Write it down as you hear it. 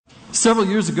Several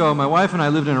years ago, my wife and I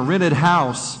lived in a rented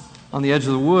house on the edge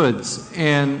of the woods,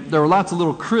 and there were lots of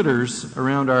little critters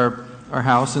around our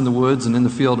house in the woods and in the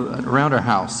field around our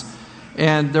house.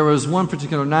 And there was one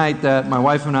particular night that my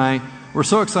wife and I were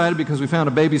so excited because we found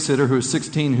a babysitter who was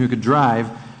 16 who could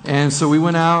drive. And so we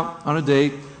went out on a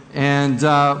date, and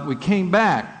we came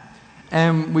back.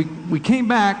 And we came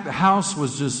back, the house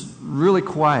was just really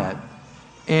quiet.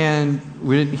 And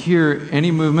we didn't hear any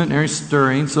movement, any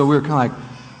stirring, so we were kind of like,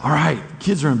 all right,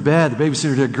 kids are in bed, the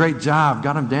babysitter did a great job,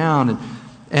 got them down.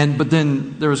 But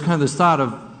then there was kind of this thought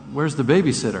of, where's the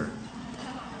babysitter?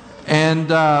 And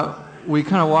we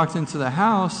kind of walked into the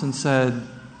house and said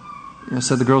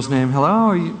the girl's name,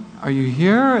 hello, are you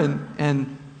here?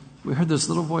 And we heard this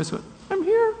little voice go, I'm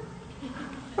here.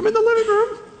 I'm in the living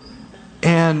room.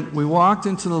 And we walked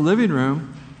into the living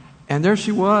room, and there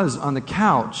she was on the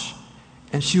couch,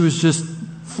 and she was just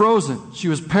frozen. She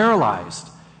was paralyzed,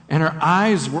 and her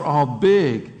eyes were all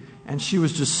big, and she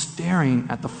was just staring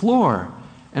at the floor.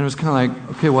 And it was kind of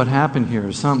like, okay, what happened here?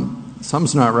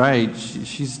 Something's not right.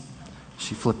 She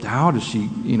flipped out. Is she,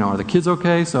 are the kids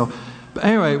okay? But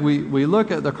anyway, we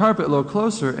look at the carpet a little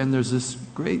closer, and there's this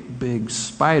great big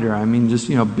spider. I mean, just,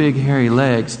 big hairy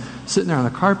legs sitting there on the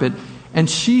carpet. And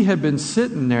she had been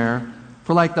sitting there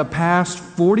for like the past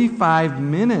 45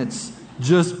 minutes,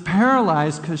 just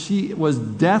paralyzed because she was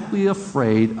deathly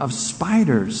afraid of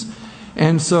spiders.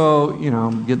 And so,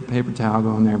 get the paper towel,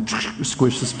 go in there,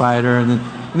 squish the spider, and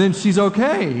then she's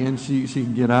okay. And she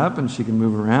can get up and she can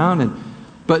move around.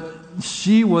 But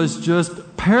she was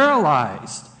just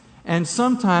paralyzed. And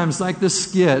sometimes, like the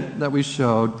skit that we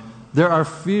showed, there are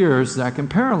fears that can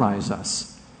paralyze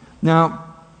us. Now,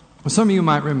 some of you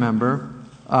might remember,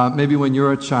 maybe when you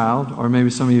were a child, or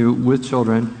maybe some of you with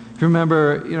children, if you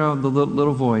remember, the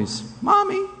little voice,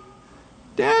 Mommy,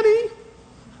 Daddy,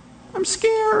 I'm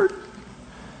scared.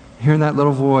 Hearing that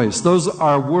little voice. Those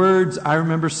are words I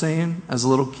remember saying as a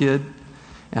little kid.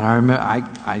 And I remember,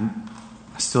 I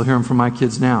still hear them from my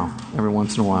kids now, every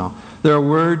once in a while. There are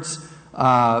words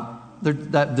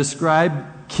that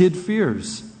describe kid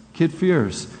fears.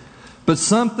 But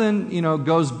something,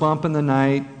 goes bump in the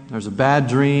night, there's a bad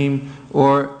dream,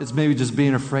 or it's maybe just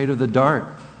being afraid of the dark.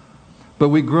 But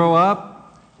we grow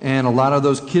up, and a lot of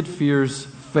those kid fears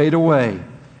fade away,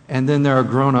 and then there are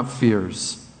grown-up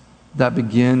fears that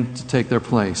begin to take their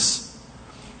place.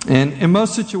 And in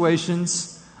most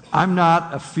situations, I'm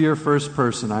not a fear-first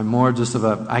person. I'm more just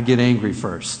I get angry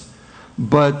first.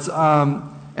 But,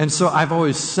 and so I've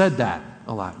always said that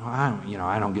a lot. Well,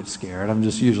 I don't get scared. I'm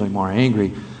just usually more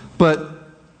angry. But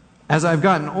as I've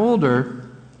gotten older,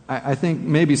 I think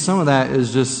maybe some of that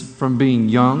is just from being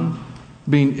young,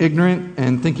 being ignorant,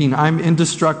 and thinking I'm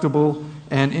indestructible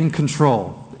and in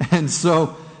control. And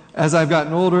so as I've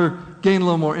gotten older, gain a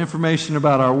little more information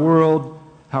about our world,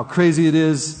 how crazy it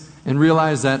is, and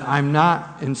realize that I'm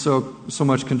not in so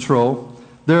much control,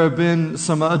 there have been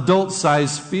some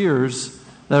adult-sized fears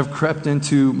that have crept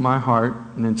into my heart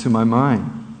and into my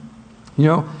mind.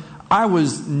 I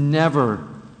was never,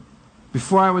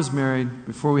 before I was married,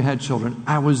 before we had children,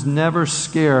 I was never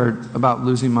scared about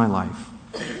losing my life.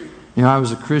 I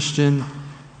was a Christian.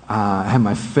 I had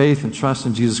my faith and trust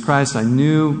in Jesus Christ. I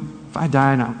knew if I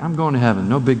died, I'm going to heaven.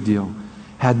 No big deal.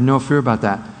 Had no fear about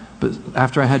that. But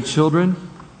after I had children,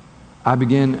 I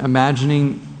began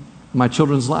imagining my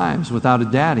children's lives without a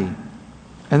daddy.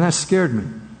 And that scared me.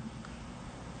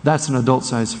 That's an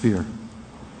adult-sized fear.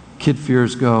 Kid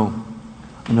fears go,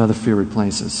 another fear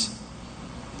replaces.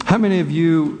 How many of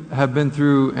you have been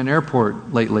through an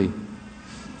airport lately?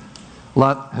 A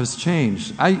lot has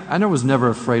changed. I was never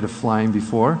afraid of flying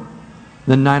before.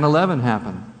 Then 9/11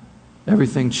 happened.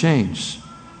 Everything changed.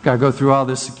 Got to go through all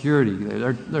this security.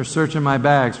 They're searching my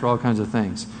bags for all kinds of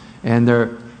things. And there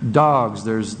are dogs.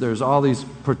 There's all these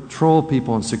patrol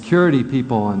people and security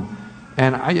people.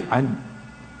 And I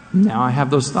now I have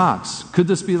those thoughts. Could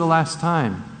this be the last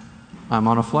time I'm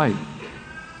on a flight?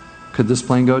 Could this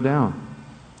plane go down?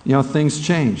 Things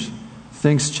change.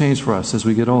 Things change for us as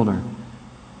we get older.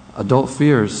 Adult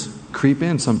fears creep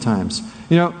in sometimes.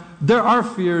 There are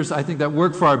fears, I think, that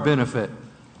work for our benefit.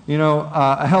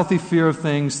 A healthy fear of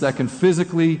things that can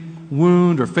physically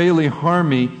wound or fatally harm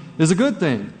me is a good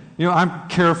thing. I'm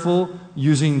careful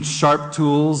using sharp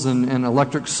tools and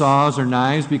electric saws or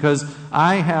knives because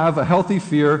I have a healthy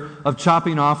fear of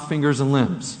chopping off fingers and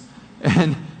limbs.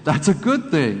 And that's a good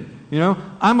thing.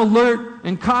 I'm alert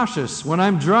and cautious when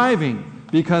I'm driving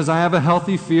because I have a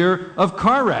healthy fear of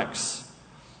car wrecks.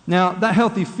 Now, that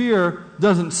healthy fear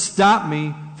doesn't stop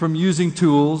me from using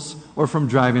tools or from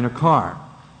driving a car.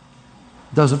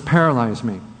 It doesn't paralyze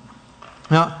me.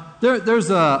 Now, There's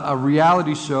a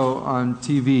reality show on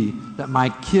TV that my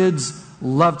kids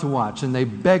love to watch, and they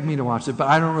beg me to watch it, but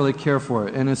I don't really care for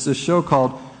it. And it's a show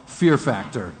called Fear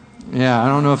Factor. Yeah, I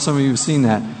don't know if some of you have seen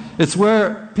that. It's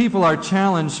where people are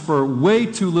challenged for way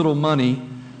too little money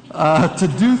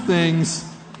to do things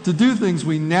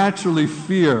we naturally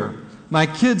fear. My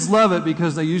kids love it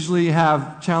because they usually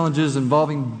have challenges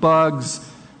involving bugs,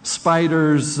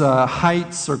 spiders,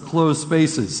 heights, or closed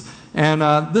spaces.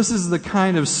 And this is the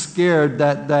kind of scared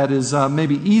that is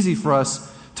maybe easy for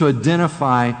us to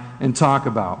identify and talk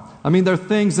about. I mean, there are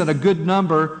things that a good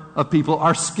number of people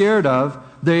are scared of.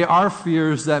 They are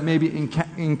fears that maybe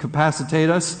incapacitate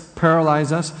us,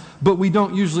 paralyze us, but we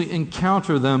don't usually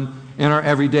encounter them in our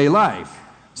everyday life.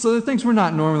 So they're things we're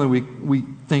not normally we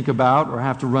think about or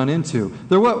have to run into.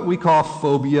 They're what we call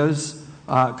phobias.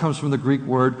 It comes from the Greek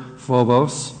word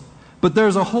phobos. But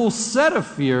there's a whole set of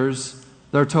fears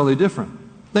that are totally different.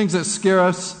 Things that scare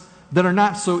us that are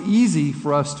not so easy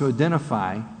for us to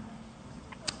identify,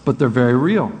 but they're very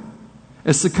real.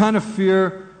 It's the kind of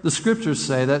fear the Scriptures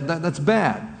say that's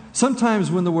bad.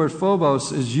 Sometimes when the word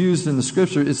phobos is used in the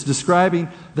Scripture, it's describing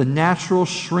the natural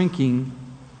shrinking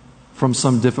from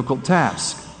some difficult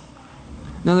task.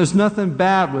 Now, there's nothing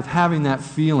bad with having that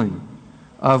feeling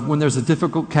of when there's a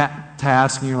difficult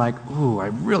task and you're like, ooh, I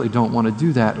really don't want to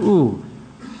do that. Ooh,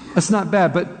 that's not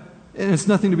bad, and it's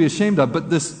nothing to be ashamed of. But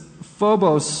this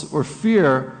phobos or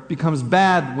fear becomes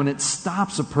bad when it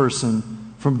stops a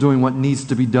person from doing what needs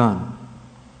to be done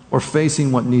or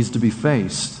facing what needs to be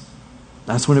faced.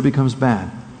 That's when it becomes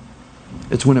bad.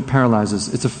 It's when it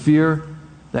paralyzes. It's a fear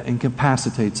that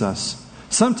incapacitates us.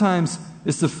 Sometimes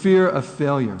it's the fear of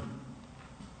failure.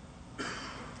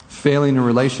 Failing in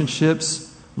relationships,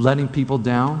 letting people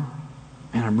down.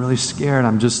 Man, I'm really scared.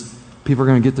 People are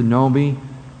going to get to know me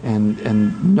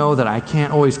and know that I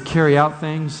can't always carry out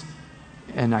things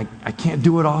and I can't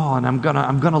do it all, and I'm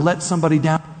gonna let somebody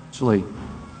down eventually.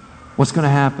 What's going to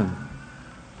happen?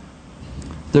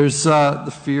 There's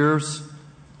the fears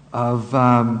of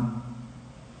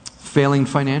failing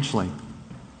financially.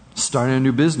 Starting a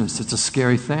new business, it's a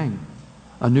scary thing.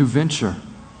 A new venture.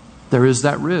 There is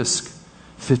that risk.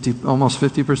 Almost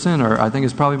 50%, or I think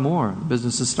it's probably more.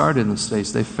 Businesses started in the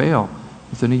States, they fail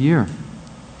within a year.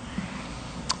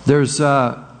 There's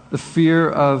the fear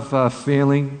of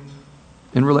failing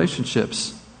in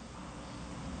relationships.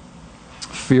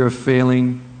 Fear of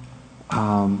failing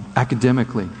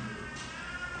academically.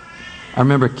 I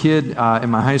remember a kid in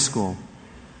my high school,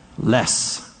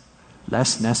 Les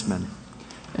Nessman.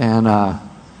 And,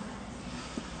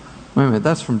 wait a minute,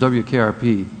 that's from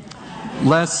WKRP. It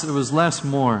was Les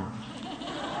Moore.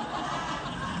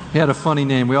 He had a funny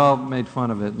name. We all made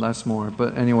fun of it, Les Moore.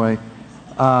 But anyway,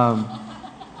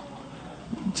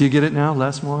 do you get it now,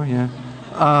 Les Moore?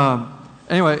 Yeah.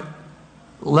 Anyway,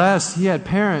 Les, he had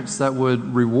parents that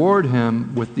would reward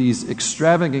him with these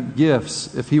extravagant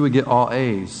gifts if he would get all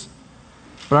A's.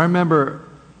 But I remember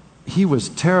he was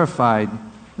terrified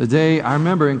the day, I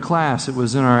remember in class, it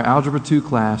was in our Algebra 2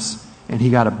 class, and he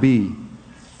got a B.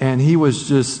 And he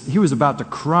was about to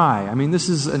cry. I mean, this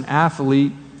is an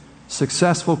athlete,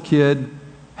 successful kid,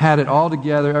 had it all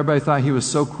together. Everybody thought he was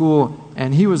so cool.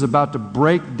 And he was about to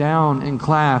break down in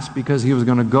class because he was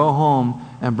going to go home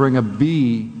and bring a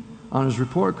B on his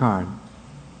report card.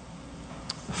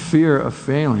 Fear of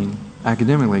failing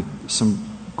academically. Some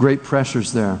great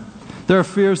pressures there. There are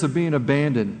fears of being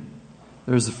abandoned.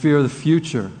 There's the fear of the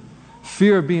future.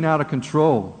 Fear of being out of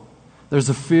control. There's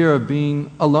a fear of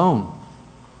being alone.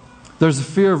 There's a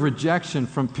fear of rejection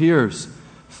from peers,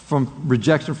 from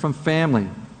rejection from family,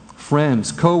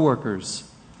 friends, co-workers,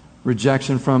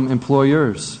 rejection from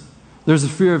employers. There's a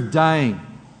fear of dying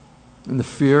and the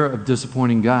fear of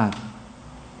disappointing God.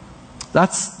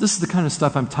 This is the kind of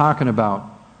stuff I'm talking about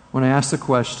when I ask the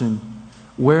question,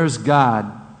 where's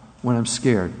God when I'm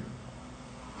scared?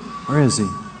 Where is He?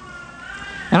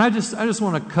 And I just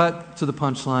want to cut to the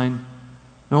punchline.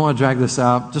 I don't want to drag this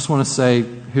out. Just want to say,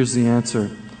 here's the answer.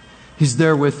 He's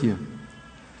there with you.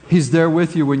 He's there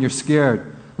with you when you're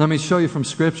scared. Let me show you from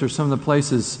Scripture some of the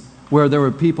places where there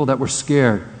were people that were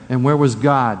scared. And where was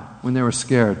God when they were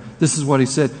scared? This is what He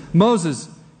said. Moses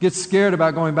gets scared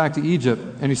about going back to Egypt,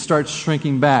 and he starts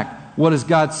shrinking back. What does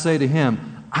God say to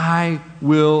him? I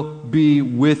will be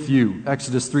with you.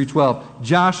 Exodus 3:12.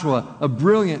 Joshua, a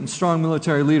brilliant and strong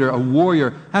military leader, a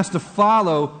warrior, has to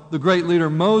follow the great leader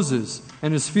Moses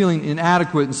and is feeling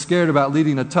inadequate and scared about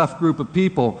leading a tough group of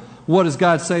people. What does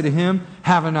God say to him?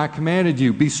 Have I not commanded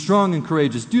you? Be strong and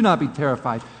courageous. Do not be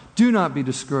terrified. Do not be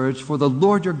discouraged, for the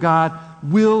Lord your God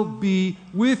will be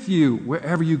with you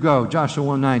wherever you go. Joshua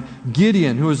 1:9.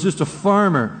 Gideon, who was just a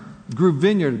farmer, grew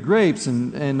vineyard, grapes,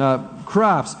 and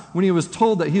crops. When he was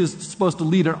told that he was supposed to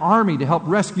lead an army to help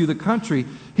rescue the country,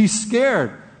 he's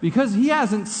scared because he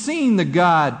hasn't seen the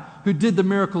God who did the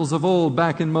miracles of old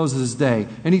back in Moses' day.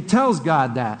 And he tells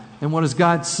God that. And what does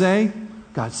God say?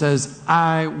 God says,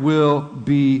 I will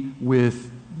be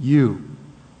with you.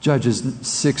 Judges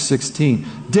 6:16.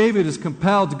 David is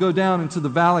compelled to go down into the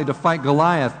valley to fight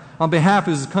Goliath on behalf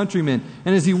of his countrymen.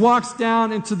 And as he walks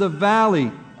down into the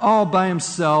valley all by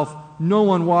himself, no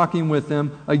one walking with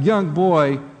him, a young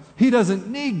boy, he doesn't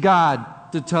need God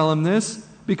to tell him this,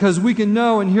 because we can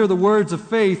know and hear the words of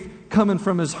faith coming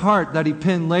from his heart that he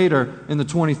penned later in the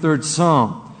 23rd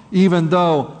Psalm. Even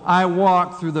though I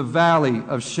walk through the valley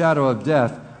of shadow of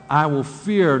death, I will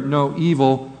fear no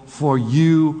evil, for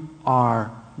you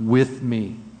are with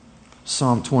me.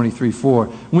 Psalm 23:4.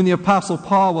 When the Apostle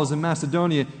Paul was in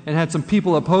Macedonia and had some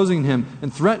people opposing him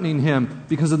and threatening him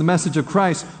because of the message of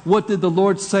Christ, what did the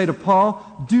Lord say to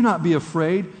Paul? Do not be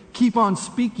afraid. Keep on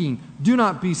speaking. Do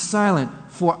not be silent,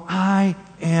 for I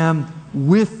am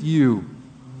with you.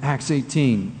 Acts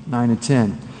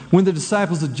 18:9-10. When the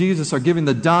disciples of Jesus are given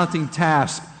the daunting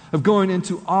task of going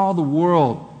into all the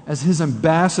world as his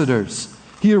ambassadors,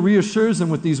 he reassures them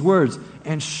with these words,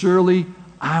 and surely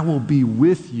I will be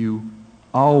with you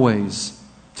always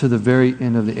to the very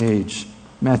end of the age.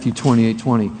 Matthew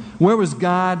 28:20. Where was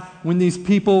God when these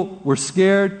people were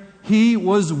scared? He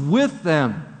was with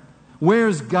them. Where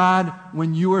is God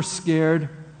when you are scared?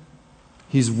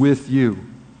 He's with you.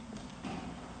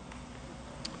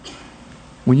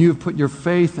 When you have put your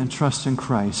faith and trust in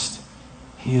Christ,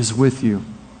 He is with you.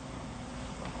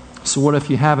 So what if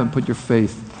you haven't put your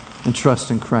faith and trust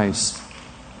in Christ?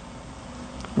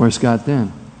 Where's God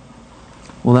then?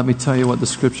 Well, let me tell you what the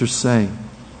Scriptures say.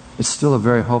 It's still a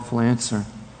very hopeful answer.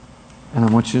 And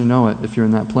I want you to know it if you're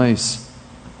in that place.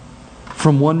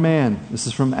 From one man, this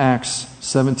is from Acts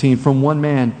 17, from one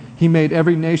man, He made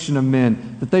every nation of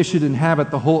men that they should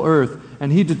inhabit the whole earth.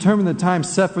 And He determined the time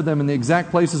set for them in the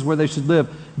exact places where they should live.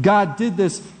 God did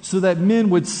this so that men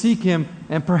would seek Him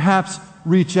and perhaps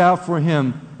reach out for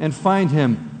Him and find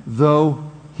Him,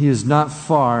 though He is not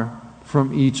far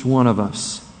from each one of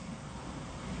us.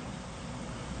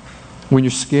 When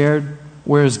you're scared,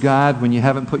 where is God? When you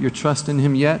haven't put your trust in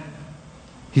Him yet,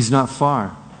 He's not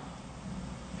far.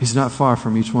 He's not far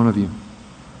from each one of you.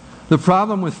 The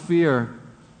problem with fear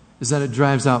is that it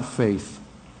drives out faith.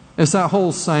 It's that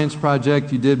whole science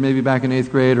project you did maybe back in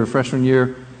 8th grade or freshman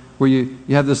year where you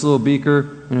have this little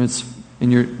beaker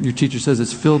and your teacher says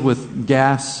it's filled with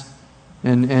gas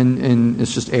and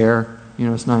it's just air. You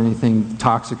know, it's not anything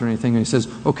toxic or anything. And he says,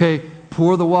 okay,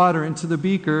 pour the water into the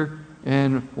beaker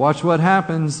and watch what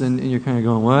happens. And you're kind of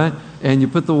going, what? And you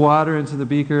put the water into the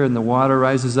beaker and the water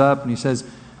rises up. And he says,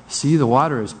 see, the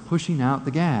water is pushing out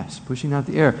the gas, pushing out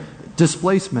the air.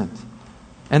 Displacement.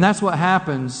 And that's what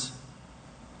happens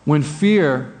when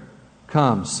fear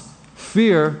comes.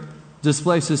 Fear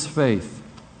displaces faith.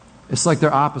 It's like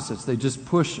they're opposites. They just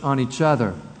push on each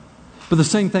other. But the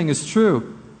same thing is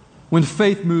true. When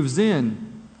faith moves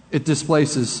in, it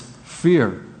displaces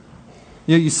fear.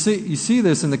 You know, you see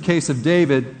this in the case of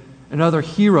David and other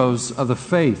heroes of the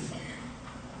faith.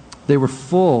 They were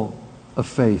full of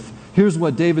faith. Here's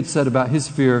what David said about his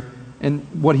fear and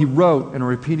what he wrote in a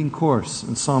repeating course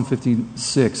in Psalm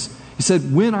 56. He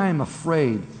said, when I am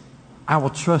afraid, I will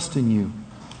trust in you.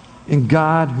 In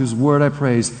God, whose word I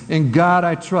praise. In God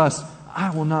I trust.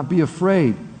 I will not be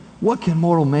afraid. What can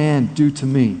mortal man do to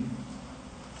me?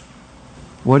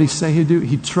 What did he say he'd do?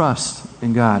 He'd trust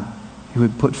in God. He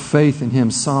would put faith in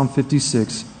Him. Psalm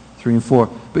 56, 3 and 4.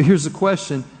 But here's the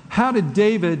question. How did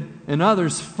David and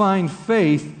others find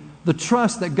faith, the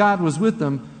trust that God was with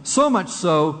them, so much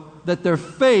so that their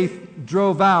faith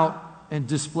drove out and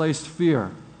displaced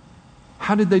fear?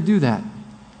 How did they do that?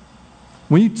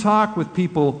 When you talk with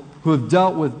people who have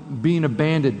dealt with being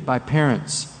abandoned by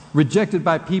parents, rejected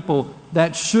by people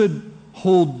that should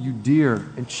hold you dear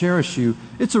and cherish you,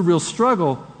 it's a real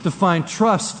struggle to find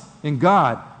trust in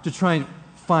God, to try and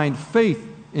find faith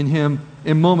in Him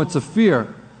in moments of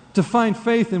fear, to find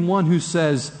faith in one who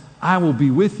says, I will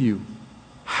be with you.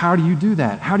 How do you do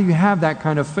that? How do you have that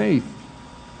kind of faith?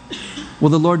 Well,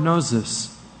 the Lord knows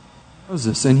this. He knows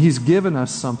this, and He's given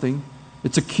us something.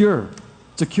 It's a cure.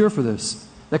 It's a cure for this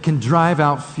that can drive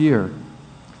out fear.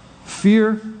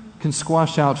 Fear can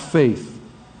squash out faith.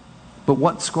 But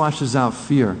what squashes out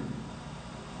fear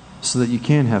so that you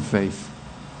can have faith?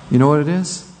 You know what it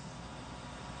is?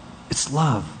 It's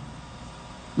love.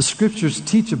 The Scriptures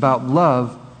teach about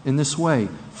love in this way.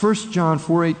 1 John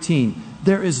 4:18.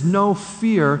 There is no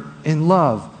fear in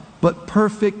love, but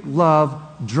perfect love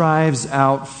drives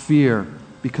out fear.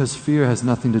 because fear has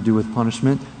nothing to do with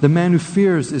punishment. The man who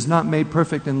fears is not made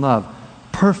perfect in love.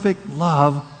 Perfect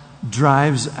love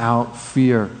drives out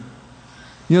fear.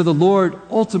 You know, the Lord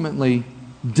ultimately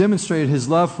demonstrated His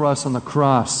love for us on the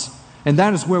cross. And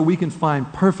that is where we can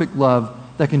find perfect love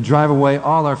that can drive away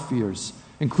all our fears,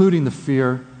 including the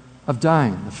fear of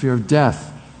dying, the fear of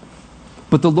death.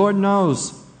 But the Lord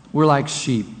knows we're like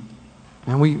sheep,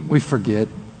 and we forget.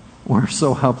 We're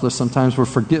so helpless. Sometimes we're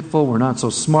forgetful. We're not so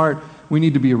smart. We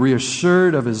need to be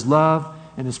reassured of His love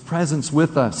and His presence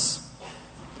with us.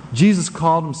 Jesus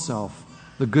called Himself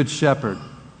the Good Shepherd,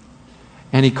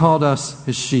 and He called us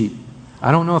His sheep.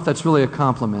 I don't know if that's really a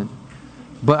compliment,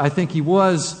 but I think He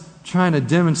was trying to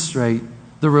demonstrate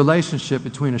the relationship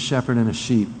between a shepherd and a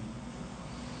sheep.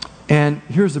 And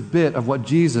here's a bit of what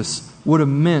Jesus would have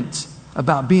meant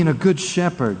about being a good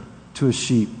shepherd to a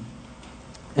sheep.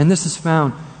 And this is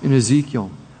found in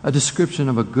Ezekiel, a description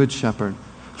of a good shepherd.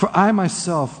 For I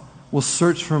myself will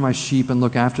search for my sheep and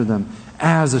look after them.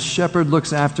 As a shepherd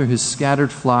looks after his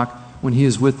scattered flock when he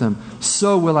is with them,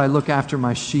 so will I look after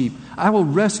my sheep. I will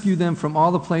rescue them from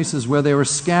all the places where they were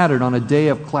scattered on a day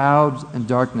of clouds and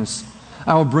darkness.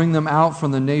 I will bring them out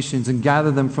from the nations and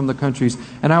gather them from the countries,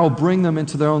 and I will bring them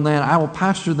into their own land. I will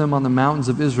pasture them on the mountains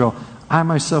of Israel. I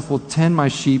myself will tend my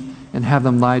sheep and have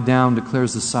them lie down,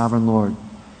 declares the sovereign Lord.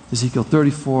 Ezekiel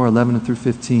 34, 11 through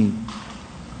 15.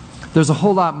 There's a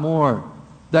whole lot more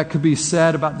that could be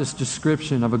said about this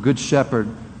description of a good shepherd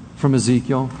from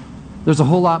Ezekiel. There's a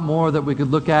whole lot more that we could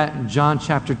look at in John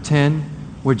chapter 10,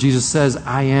 where Jesus says,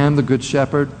 I am the good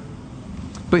shepherd.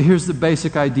 But here's the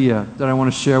basic idea that I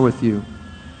want to share with you.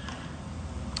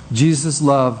 Jesus'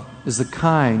 love is the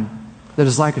kind that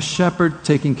is like a shepherd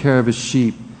taking care of his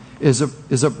sheep, is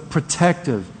a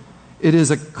protective, it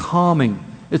is a calming,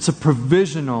 it's a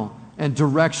provisional and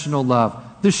directional love.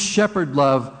 This shepherd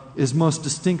love is most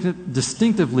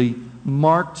distinctively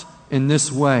marked in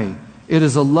this way. It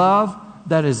is a love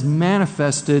that is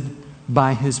manifested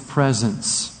by His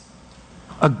presence.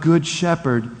 A good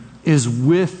shepherd is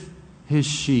with his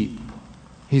sheep.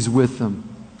 He's with them.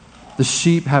 The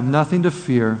sheep have nothing to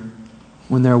fear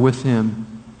when they're with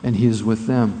Him and He is with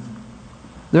them.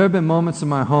 There have been moments in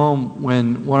my home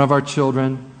when one of our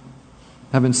children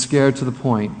have been scared to the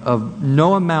point of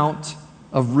no amount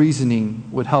of reasoning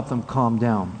would help them calm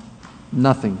down.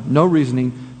 Nothing. No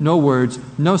reasoning, no words,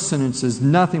 no sentences,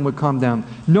 nothing would calm down.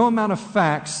 No amount of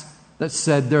facts that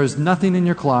said there is nothing in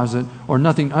your closet or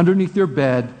nothing underneath your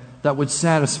bed that would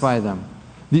satisfy them.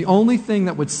 The only thing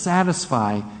that would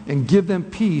satisfy and give them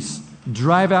peace,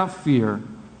 drive out fear,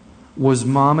 was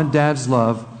Mom and Dad's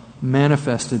love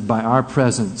manifested by our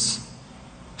presence,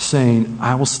 saying,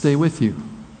 I will stay with you.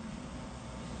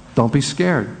 Don't be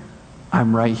scared.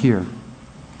 I'm right here.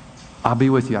 I'll be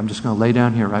with you. I'm just going to lay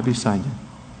down here right beside you.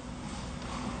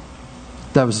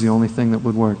 That was the only thing that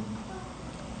would work.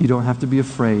 You don't have to be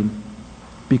afraid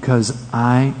because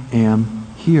I am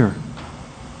here.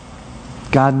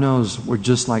 God knows we're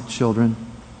just like children.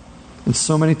 And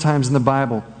so many times in the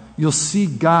Bible, you'll see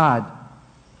God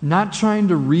not trying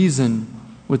to reason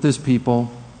with His people,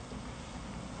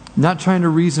 not trying to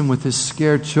reason with His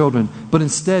scared children, but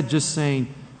instead just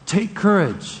saying, take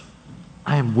courage.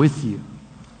 I am with you.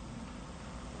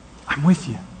 I'm with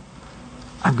you.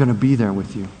 I'm going to be there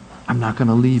with you. I'm not going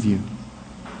to leave you.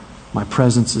 My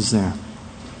presence is there.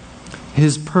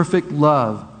 His perfect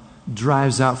love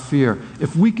drives out fear.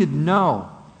 If we could know,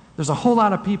 there's a whole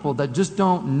lot of people that just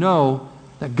don't know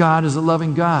that God is a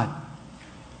loving God.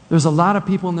 There's a lot of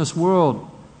people in this world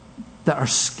that are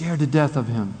scared to death of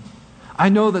Him. I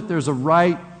know that there's a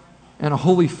right and a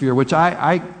holy fear, which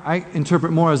I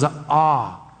interpret more as an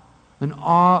awe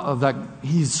of that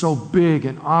He's so big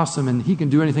and awesome and He can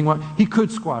do anything. He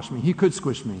could squash me. He could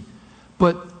squish me.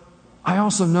 But I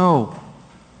also know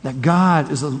that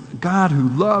God is a God who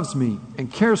loves me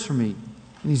and cares for me.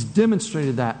 And He's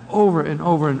demonstrated that over and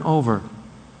over and over.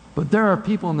 But there are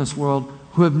people in this world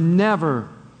who have never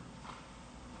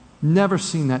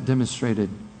seen that demonstrated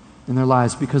in their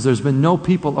lives because there's been no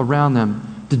people around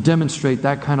them to demonstrate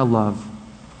that kind of love.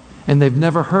 And they've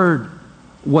never heard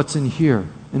what's in here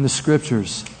in the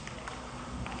Scriptures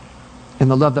and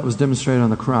the love that was demonstrated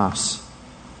on the cross.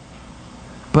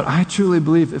 But I truly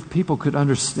believe if people could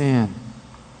understand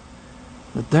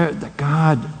that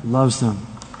God loves them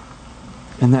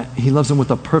and that He loves them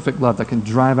with a perfect love that can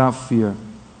drive out fear,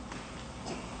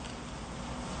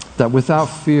 that without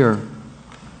fear,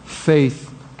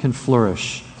 faith can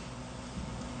flourish.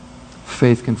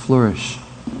 Faith can flourish.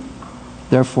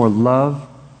 Therefore, love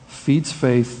feeds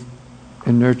faith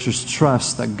and nurtures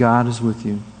trust that God is with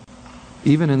you,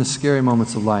 even in the scary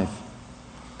moments of life.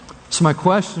 So my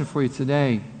question for you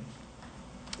today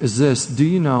is this. Do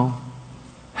you know,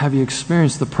 have you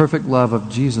experienced the perfect love of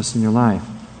Jesus in your life?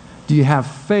 Do you have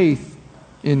faith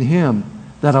in Him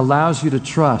that allows you to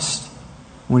trust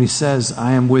when He says,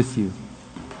 I am with you?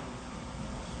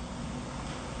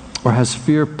 Or has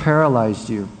fear paralyzed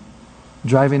you,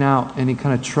 driving out any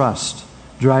kind of trust,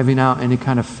 driving out any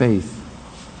kind of faith?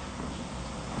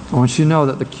 I want you to know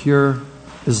that the cure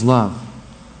is love.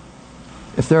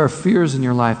 If there are fears in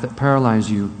your life that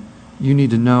paralyze you, you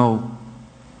need to know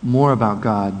more about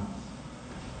God,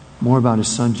 more about His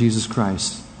Son, Jesus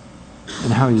Christ,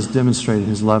 and how He has demonstrated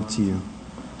His love to you.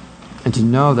 And to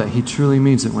know that He truly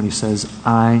means it when He says,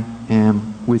 I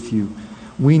am with you.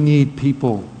 We need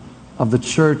people of the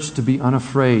church to be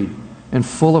unafraid and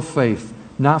full of faith,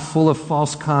 not full of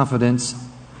false confidence,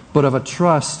 but of a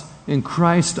trust in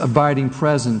Christ's abiding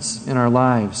presence in our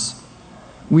lives.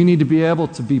 We need to be able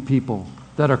to be people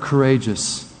that are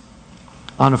courageous,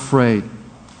 unafraid.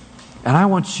 And I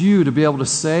want you to be able to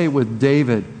say with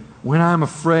David, when I'm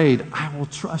afraid, I will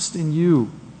trust in you.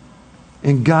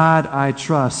 In God I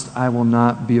trust, I will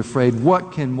not be afraid.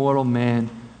 What can mortal man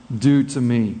do to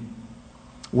me?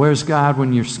 Where's God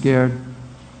when you're scared?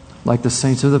 Like the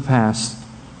saints of the past,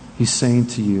 He's saying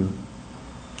to you,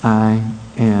 I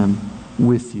am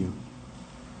with you.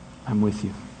 I'm with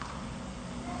you.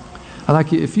 I'd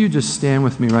like you, if you just stand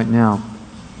with me right now,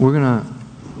 we're going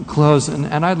to close.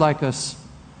 And I'd like us,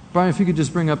 Brian, if you could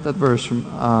just bring up that verse from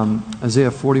Isaiah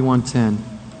 41:10.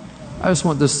 I just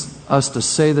want us to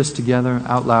say this together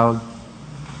out loud.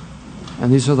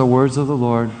 And these are the words of the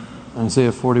Lord,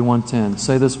 Isaiah 41:10.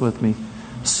 Say this with me.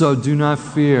 So do not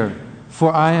fear,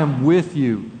 for I am with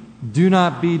you. Do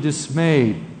not be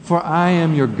dismayed, for I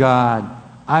am your God.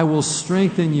 I will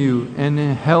strengthen you and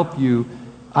help you.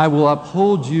 I will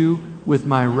uphold you with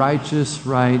my righteous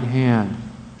right hand.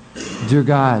 Dear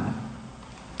God,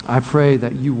 I pray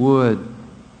that you would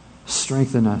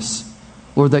strengthen us.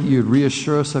 Lord, that you would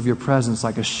reassure us of your presence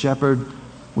like a shepherd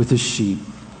with his sheep.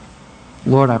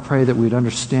 Lord, I pray that we'd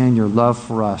understand your love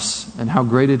for us and how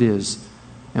great it is.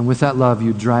 And with that love,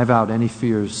 you'd drive out any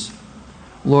fears.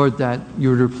 Lord, that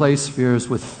you would replace fears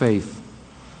with faith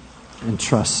and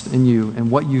trust in you and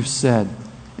what you've said.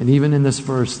 And even in this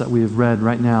verse that we have read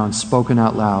right now and spoken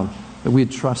out loud, that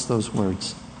we'd trust those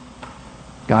words.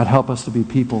 God, help us to be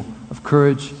people of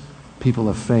courage, people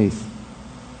of faith.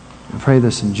 I pray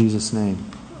this in Jesus' name.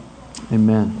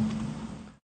 Amen.